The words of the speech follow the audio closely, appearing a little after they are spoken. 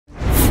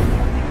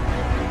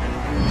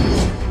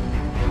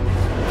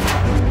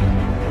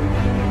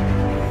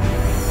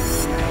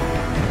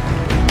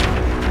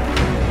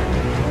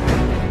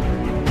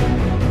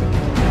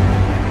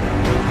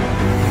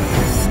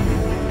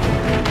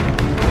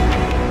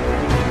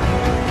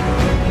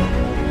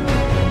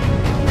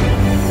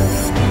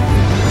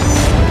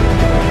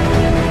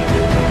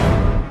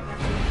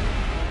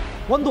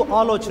ಒಂದು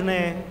ಆಲೋಚನೆ,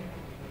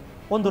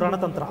 ಒಂದು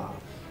ರಣತಂತ್ರ.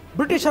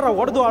 ಬ್ರಿಟಿಷರ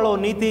ಒಡೆದು ಆಳೋ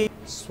ನೀತಿ,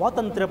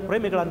 ಸ್ವಾತಂತ್ರ್ಯ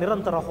ಪ್ರೇಮಿಗಳ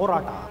ನಿರಂತರ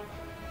ಹೋರಾಟ,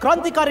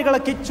 ಕ್ರಾಂತಿಕಾರಿಗಳ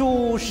ಕಿಚ್ಚು,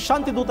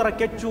 ಶಾಂತಿದೂತರ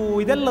ಕೆಚ್ಚು,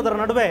 ಇದೆಲ್ಲದರ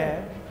ನಡುವೆ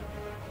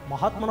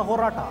ಮಹಾತ್ಮನ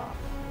ಹೋರಾಟ.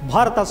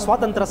 ಭಾರತ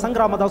ಸ್ವಾತಂತ್ರ್ಯ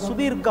ಸಂಗ್ರಾಮದ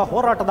ಸುದೀರ್ಘ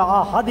ಹೋರಾಟದ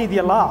ಆ ಹಾದಿ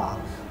ಇದೆಯಲ್ಲ,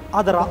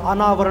 ಅದರ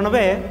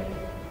ಅನಾವರಣವೇ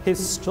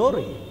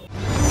ಹಿಸ್ಟೋರಿ.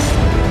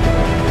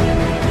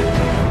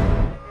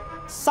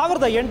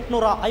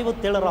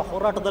 1857ರ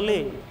ಹೋರಾಟದಲ್ಲಿ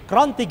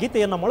ಕ್ರಾಂತಿ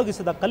ಗೀತೆಯನ್ನು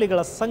ಮೊಳಗಿಸಿದ ಕಲಿಗಳ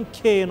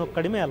ಸಂಖ್ಯೆ ಏನು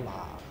ಕಡಿಮೆ ಅಲ್ಲ.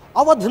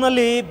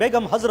 ಅವಧಿನಲ್ಲಿ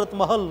ಬೇಗಂ ಹಜರತ್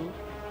ಮಹಲ್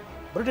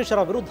ಬ್ರಿಟಿಷರ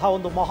ವಿರುದ್ಧ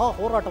ಒಂದು ಮಹಾ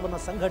ಹೋರಾಟವನ್ನು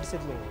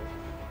ಸಂಘಟಿಸಿದ್ಲು.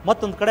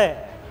 ಮತ್ತೊಂದು ಕಡೆ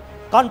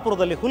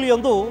ಕಾನ್ಪುರದಲ್ಲಿ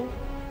ಹುಲಿಯೊಂದು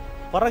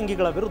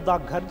ಪರಂಗಿಗಳ ವಿರುದ್ಧ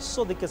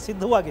ಘರ್ಜಿಸೋದಕ್ಕೆ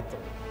ಸಿದ್ಧವಾಗಿತ್ತು.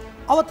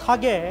 ಅವತ್ತು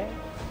ಹಾಗೆ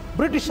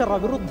ಬ್ರಿಟಿಷರ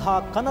ವಿರುದ್ಧ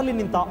ಕನಲಿ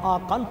ನಿಂತ ಆ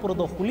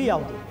ಕಾನ್ಪುರದ ಹುಲಿ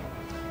ಯಾವುದು,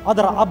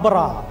 ಅದರ ಅಬ್ಬರ,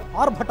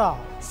 ಆರ್ಭಟ,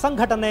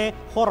 ಸಂಘಟನೆ,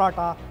 ಹೋರಾಟ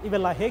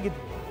ಇವೆಲ್ಲ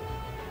ಹೇಗಿದ್ವು?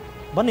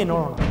 ಬನ್ನಿ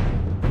ನೋಡೋಣ.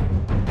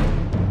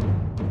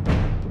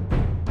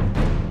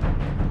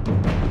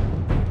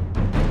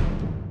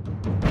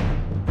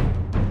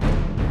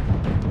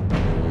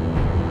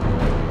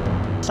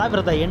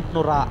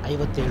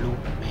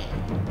 ಮೇ.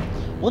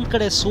 ಒಂದು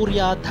ಕಡೆ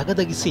ಸೂರ್ಯ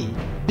ಧಗಧಗಿಸಿ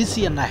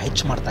ಬಿಸಿಯನ್ನು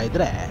ಹೆಚ್ಚು ಮಾಡ್ತಾ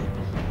ಇದ್ರೆ,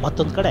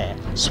 ಮತ್ತೊಂದು ಕಡೆ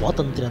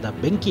ಸ್ವಾತಂತ್ರ್ಯದ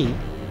ಬೆಂಕಿ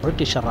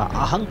ಬ್ರಿಟಿಷರ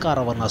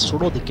ಅಹಂಕಾರವನ್ನು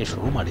ಸುಡೋದಕ್ಕೆ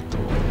ಶುರು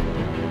ಮಾಡಿತ್ತು.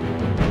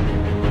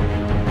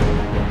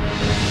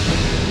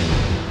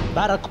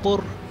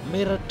 ಬ್ಯಾರಕ್ಪುರ್,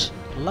 ಮೀರಟ್,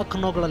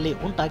 ಲಕ್ನೋಗಳಲ್ಲಿ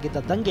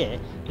ಉಂಟಾಗಿದ್ದ ದಂಗೆ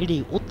ಇಡೀ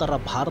ಉತ್ತರ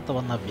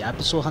ಭಾರತವನ್ನು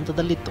ವ್ಯಾಪಿಸುವ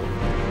ಹಂತದಲ್ಲಿತ್ತು.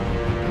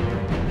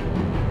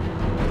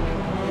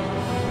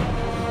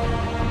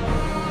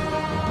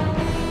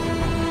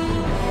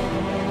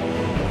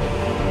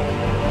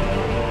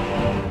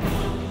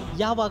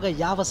 ಯಾವಾಗ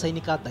ಯಾವ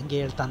ಸೈನಿಕ ದಂಗೆ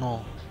ಹೇಳ್ತಾನೋ,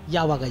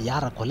 ಯಾವಾಗ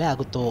ಯಾರ ಕೊಲೆ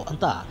ಆಗುತ್ತೋ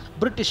ಅಂತ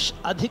ಬ್ರಿಟಿಷ್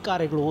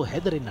ಅಧಿಕಾರಿಗಳು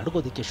ಹೆದರಿ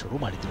ನಡುಗೋದಿಕ್ಕೆ ಶುರು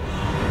ಮಾಡಿದರು.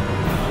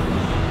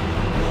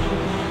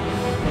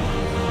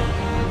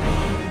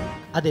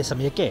 ಅದೇ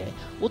ಸಮಯಕ್ಕೆ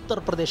ಉತ್ತರ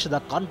ಪ್ರದೇಶದ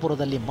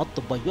ಕಾನ್ಪುರದಲ್ಲಿ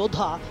ಮತ್ತೊಬ್ಬ ಯೋಧ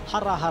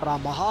ಹರ ಹರ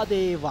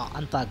ಮಹಾದೇವ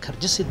ಅಂತ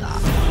ಘರ್ಜಿಸಿದ್ದ.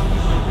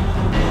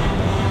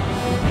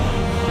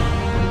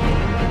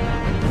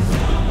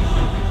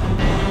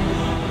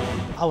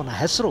 ಅವನ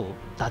ಹೆಸರು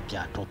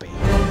ತಾತ್ಯಾ ಟೋಪೆ.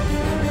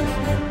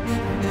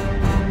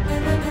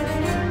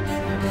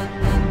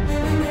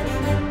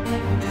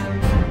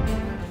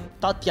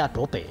 ತಾತ್ಯಾ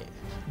ಟೋಪೆ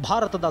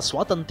ಭಾರತದ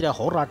ಸ್ವಾತಂತ್ರ್ಯ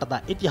ಹೋರಾಟದ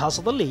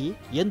ಇತಿಹಾಸದಲ್ಲಿ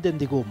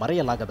ಎಂದೆಂದಿಗೂ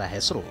ಮರೆಯಲಾಗದ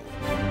ಹೆಸರು.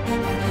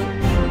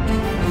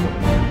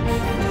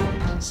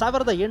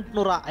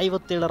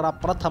 1857ರ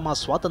ಪ್ರಥಮ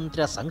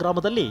ಸ್ವಾತಂತ್ರ್ಯ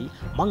ಸಂಗ್ರಾಮದಲ್ಲಿ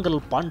ಮಂಗಲ್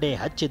ಪಾಂಡೆ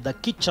ಹಚ್ಚಿದ್ದ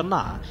ಕಿಚ್ಚನ್ನ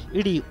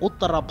ಇಡೀ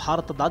ಉತ್ತರ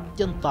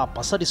ಭಾರತದಾದ್ಯಂತ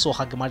ಪಸರಿಸೋ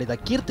ಹಾಗೆ ಮಾಡಿದ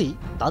ಕೀರ್ತಿ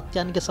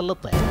ತಾತ್ಯಾನಿಗೆ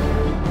ಸಲ್ಲುತ್ತೆ.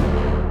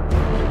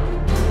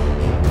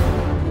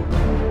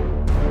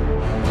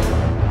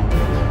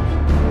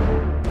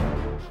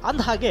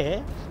 ಅಂದಹಾಗೆ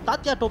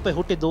ತಾತ್ಯಾ ಟೋಪೆ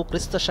ಹುಟ್ಟಿದ್ದು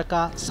ಕ್ರಿಸ್ತಶಕ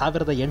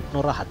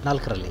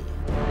 1814ರಲ್ಲಿ.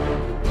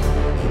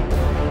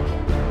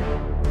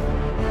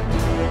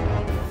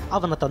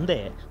 ಅವನ ತಂದೆ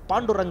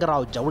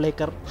ಪಾಂಡುರಂಗರಾವ್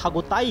ಜವಳೇಕರ್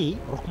ಹಾಗೂ ತಾಯಿ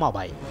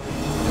ರುಕ್ಮಾಬಾಯಿ.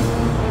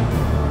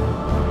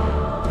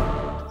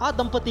 ಆ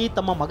ದಂಪತಿ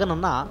ತಮ್ಮ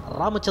ಮಗನನ್ನ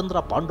ರಾಮಚಂದ್ರ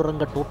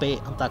ಪಾಂಡುರಂಗ ಟೋಪೆ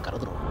ಅಂತ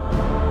ಕರೆದರು.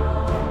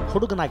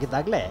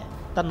 ಹುಡುಗನಾಗಿದ್ದಾಗಲೇ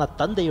ತನ್ನ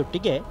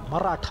ತಂದೆಯೊಟ್ಟಿಗೆ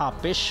ಮರಾಠ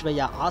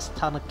ಪೇಶ್ವೆಯ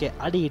ಆಸ್ಥಾನಕ್ಕೆ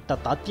ಅಡಿಯಿಟ್ಟ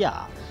ತಾತ್ಯಾ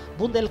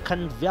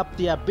ಬುಂದೇಲ್ಖಂಡ್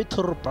ವ್ಯಾಪ್ತಿಯ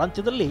ಬಿಥುರ್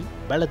ಪ್ರಾಂತ್ಯದಲ್ಲಿ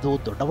ಬೆಳೆದು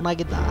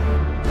ದೊಡ್ಡವನಾಗಿದ್ದ.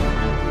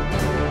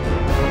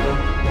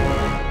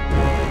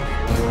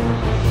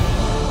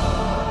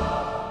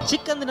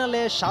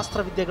 ಚಿಕ್ಕಂದಿನಲ್ಲೇ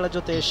ಶಾಸ್ತ್ರವಿದ್ಯೆಗಳ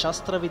ಜೊತೆ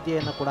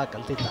ಶಸ್ತ್ರವಿದ್ಯೆಯನ್ನು ಕೂಡ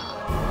ಕಲಿತಿದ್ದ.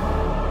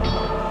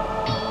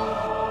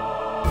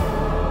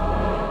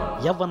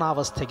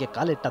 ಯೌವನಾವಸ್ಥೆಗೆ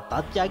ಕಾಲಿಟ್ಟ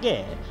ತಾತ್ಯಾಗೆ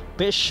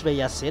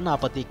ಪೇಶ್ವೆಯ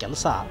ಸೇನಾಪತಿ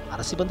ಕೆಲಸ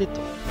ಅರಸಿ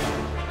ಬಂದಿತ್ತು.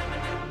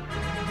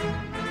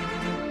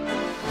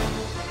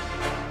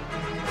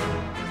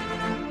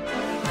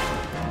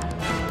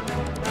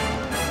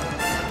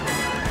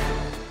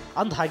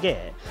 ಅಂದಹಾಗೆ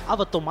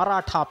ಅವತ್ತು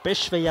ಮರಾಠ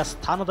ಪೇಶ್ವೆಯ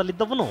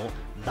ಸ್ಥಾನದಲ್ಲಿದ್ದವನು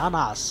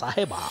ನಾನಾ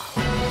ಸಾಹೇಬ.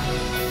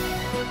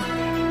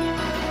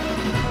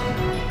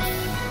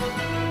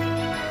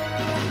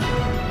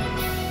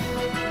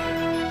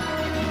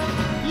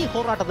 ಈ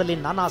ಹೋರಾಟದಲ್ಲಿ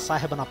ನಾನಾ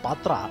ಸಾಹೇಬನ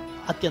ಪಾತ್ರ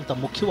ಅತ್ಯಂತ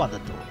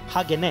ಮುಖ್ಯವಾದದ್ದು.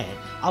 ಹಾಗೇನೆ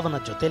ಅವನ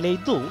ಜೊತೆಲೇ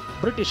ಇದ್ದು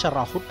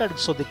ಬ್ರಿಟಿಷರ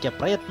ಹುಟ್ಟಡಗಿಸೋದಕ್ಕೆ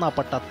ಪ್ರಯತ್ನ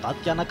ಪಟ್ಟ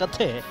ತಾತ್ಯಾನ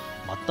ಕಥೆ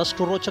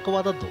ಮತ್ತಷ್ಟು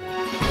ರೋಚಕವಾದದ್ದು.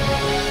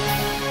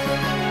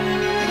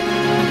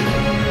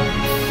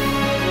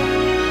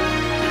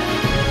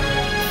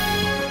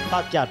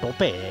 ತಾತ್ಯಾ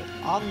ಟೋಪೆ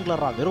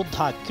ಆಂಗ್ಲರ ವಿರುದ್ಧ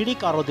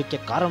ಕಿಡಿಕಾರೋದಕ್ಕೆ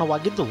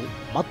ಕಾರಣವಾಗಿದ್ದು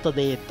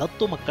ಮತ್ತದೇ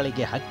ದತ್ತು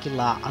ಮಕ್ಕಳಿಗೆ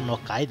ಹಕ್ಕಿಲ್ಲ ಅನ್ನೋ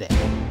ಕಾಯ್ದೆ.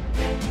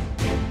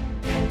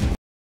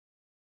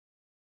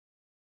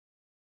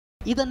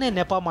 ಇದನ್ನೇ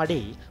ನೆಪ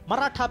ಮಾಡಿ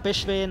ಮರಾಠ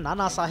ಪೇಶ್ವೆ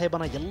ನಾನಾ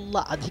ಸಾಹೇಬನ ಎಲ್ಲ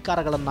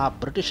ಅಧಿಕಾರಗಳನ್ನ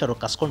ಬ್ರಿಟಿಷರು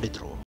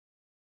ಕಸ್ಕೊಂಡಿದ್ರು.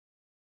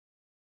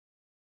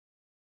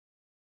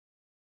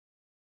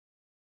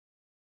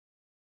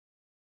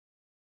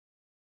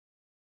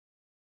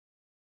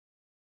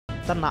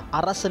 ತನ್ನ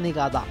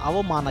ಅರಸನಿಗಾದ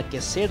ಅವಮಾನಕ್ಕೆ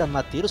ಸೇಡನ್ನ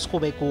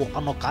ತೀರಿಸ್ಕೋಬೇಕು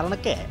ಅನ್ನೋ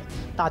ಕಾರಣಕ್ಕೆ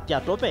ತಾತ್ಯಾ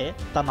ಟೋಪೆ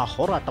ತನ್ನ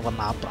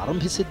ಹೋರಾಟವನ್ನ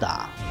ಪ್ರಾರಂಭಿಸಿದ್ದ.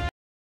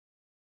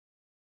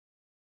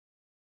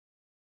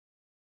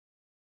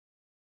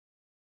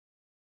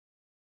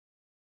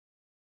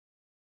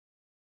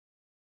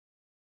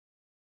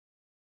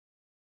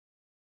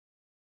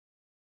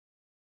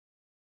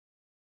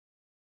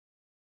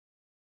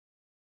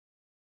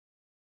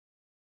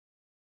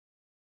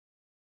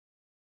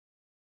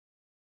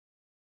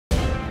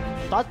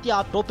 ತಾತ್ಯ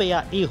ಟೋಪೆಯ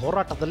ಈ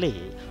ಹೋರಾಟದಲ್ಲಿ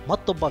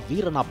ಮತ್ತೊಬ್ಬ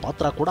ವೀರನ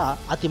ಪಾತ್ರ ಕೂಡ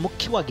ಅತಿ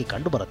ಮುಖ್ಯವಾಗಿ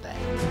ಕಂಡುಬರುತ್ತೆ.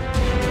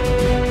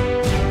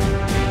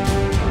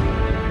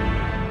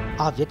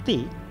 ಆ ವ್ಯಕ್ತಿ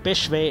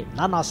ಪೇಶ್ವೆ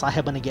ನಾನಾ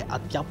ಸಾಹೇಬನಿಗೆ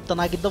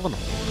ಅತ್ಯಾಪ್ತನಾಗಿದ್ದವನು.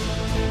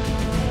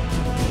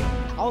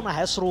 ಅವನ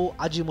ಹೆಸರು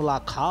ಅಜೀಮುಲ್ಲಾ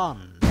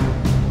ಖಾನ್.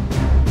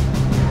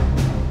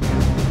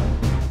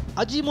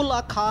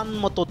 ಅಜೀಮುಲ್ಲಾ ಖಾನ್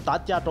ಮತ್ತು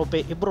ತಾತ್ಯ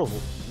ಟೋಪೆ ಇಬ್ಬರು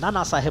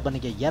ನಾನಾ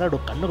ಸಾಹೇಬನಿಗೆ ಎರಡು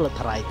ಕಣ್ಣುಗಳ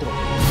ಥರ ಇದ್ರು.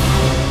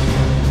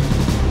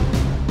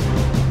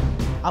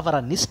 ಅವರ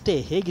ನಿಷ್ಠೆ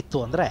ಹೇಗಿತ್ತು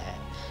ಅಂದರೆ,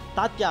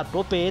 ತಾತ್ಯ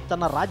ಟೋಪೆ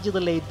ತನ್ನ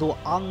ರಾಜ್ಯದಲ್ಲೇ ಇದ್ದು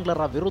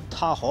ಆಂಗ್ಲರ ವಿರುದ್ಧ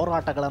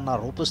ಹೋರಾಟಗಳನ್ನು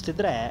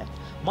ರೂಪಿಸ್ತಿದ್ರೆ,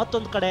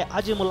 ಮತ್ತೊಂದು ಕಡೆ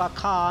ಅಜೀಮುಲ್ಲಾ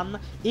ಖಾನ್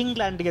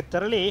ಇಂಗ್ಲೆಂಡ್ಗೆ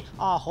ತೆರಳಿ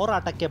ಆ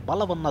ಹೋರಾಟಕ್ಕೆ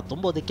ಬಲವನ್ನು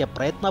ತುಂಬೋದಕ್ಕೆ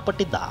ಪ್ರಯತ್ನ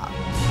ಪಟ್ಟಿದ್ದ.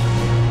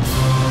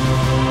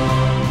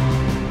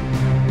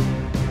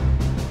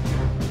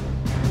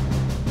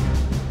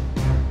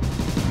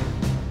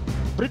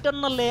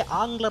 ಬ್ರಿಟನ್ನಲ್ಲೇ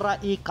ಆಂಗ್ಲರ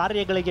ಈ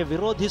ಕಾರ್ಯಗಳಿಗೆ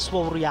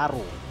ವಿರೋಧಿಸುವವರು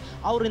ಯಾರು,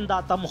 ಅವರಿಂದ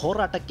ತಮ್ಮ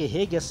ಹೋರಾಟಕ್ಕೆ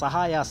ಹೇಗೆ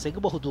ಸಹಾಯ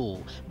ಸಿಗಬಹುದು,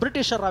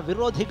 ಬ್ರಿಟಿಷರ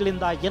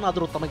ವಿರೋಧಿಗಳಿಂದ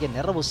ಏನಾದರೂ ತಮಗೆ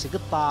ನೆರವು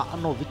ಸಿಗುತ್ತಾ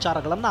ಅನ್ನೋ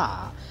ವಿಚಾರಗಳನ್ನು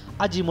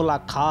ಅಜೀಮುಲ್ಲಾ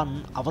ಖಾನ್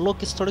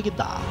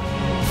ಅವಲೋಕಿಸತೊಡಗಿದ್ದ.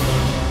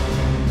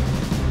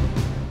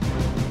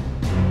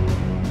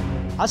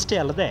 ಅಷ್ಟೇ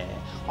ಅಲ್ಲದೆ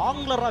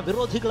ಆಂಗ್ಲರ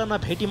ವಿರೋಧಿಗಳನ್ನು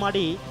ಭೇಟಿ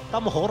ಮಾಡಿ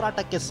ತಮ್ಮ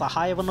ಹೋರಾಟಕ್ಕೆ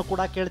ಸಹಾಯವನ್ನು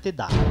ಕೂಡ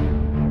ಕೇಳ್ತಿದ್ದ.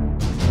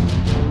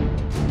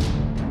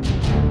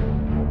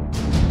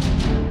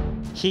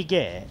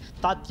 ಹೀಗೆ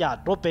ತಾತ್ಯ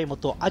ಟೋಪೆ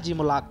ಮತ್ತು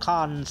ಅಜೀಮುಲ್ಲಾ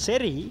ಖಾನ್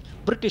ಸೇರಿ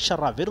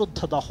ಬ್ರಿಟಿಷರ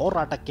ವಿರುದ್ಧದ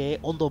ಹೋರಾಟಕ್ಕೆ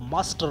ಒಂದು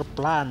ಮಾಸ್ಟರ್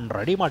ಪ್ಲಾನ್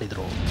ರೆಡಿ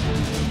ಮಾಡಿದರು.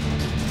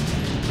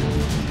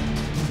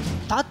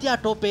 ತಾತ್ಯ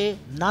ಟೋಪೆ,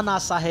 ನಾನಾ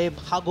ಸಾಹೇಬ್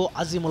ಹಾಗೂ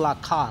ಅಜೀಮುಲ್ಲಾ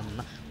ಖಾನ್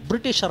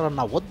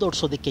ಬ್ರಿಟಿಷರನ್ನು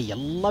ಒದ್ದೊಡಿಸೋದಕ್ಕೆ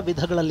ಎಲ್ಲ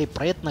ವಿಧಗಳಲ್ಲಿ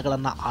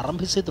ಪ್ರಯತ್ನಗಳನ್ನು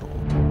ಆರಂಭಿಸಿದರು.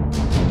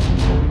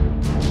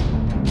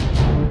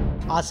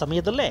 ಆ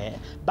ಸಮಯದಲ್ಲೇ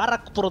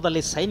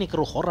ಬ್ಯಾರಕ್ಪುರದಲ್ಲಿ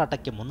ಸೈನಿಕರು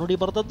ಹೋರಾಟಕ್ಕೆ ಮುನ್ನುಡಿ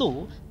ಬರೆದದ್ದು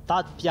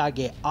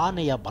ತಾತ್ಯಾಗೆ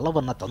ಆನೆಯ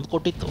ಬಲವನ್ನು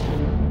ತಂದುಕೊಟ್ಟಿತ್ತು.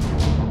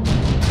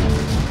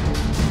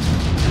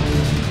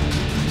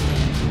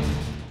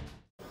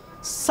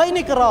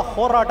 ಸೈನಿಕರ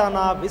ಹೋರಾಟನ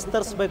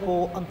ವಿಸ್ತರಿಸಬೇಕು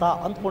ಅಂತ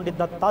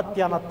ಅಂದ್ಕೊಂಡಿದ್ದ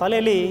ತಾತ್ಯನ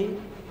ತಲೆಯಲ್ಲಿ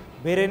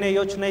ಬೇರೆಯೇ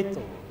ಯೋಚನೆ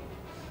ಇತ್ತು.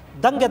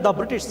 ದಂಗೆದ್ದ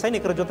ಬ್ರಿಟಿಷ್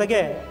ಸೈನಿಕರ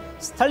ಜೊತೆಗೆ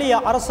ಸ್ಥಳೀಯ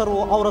ಅರಸರು,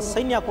 ಅವರ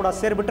ಸೈನ್ಯ ಕೂಡ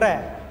ಸೇರಿಬಿಟ್ರೆ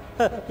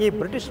ಈ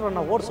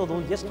ಬ್ರಿಟಿಷರನ್ನು ಓಡಿಸೋದು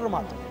ಎಷ್ಟರ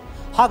ಮಾತು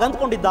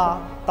ಹಾಗಂದ್ಕೊಂಡಿದ್ದ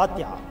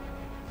ತಾತ್ಯ.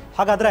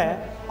 ಹಾಗಾದರೆ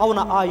ಅವನ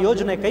ಆ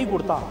ಯೋಜನೆ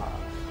ಕೈಗೂಡ್ತಾ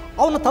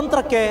ಅವನ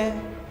ತಂತ್ರಕ್ಕೆ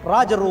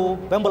ರಾಜರು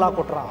ಬೆಂಬಲ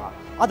ಕೊಟ್ರ.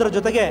 ಅದರ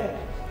ಜೊತೆಗೆ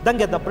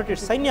ದಂಗೆದ್ದ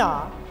ಬ್ರಿಟಿಷ್ ಸೈನ್ಯ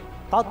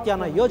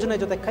ತಾತ್ಯನ ಯೋಜನೆ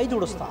ಜೊತೆ ಕೈ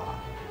ಜೋಡಿಸ್ತಾ.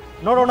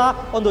 ನೋಡೋಣ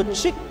ಒಂದು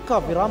ಚಿಕ್ಕ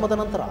ವಿರಾಮದ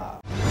ನಂತರ.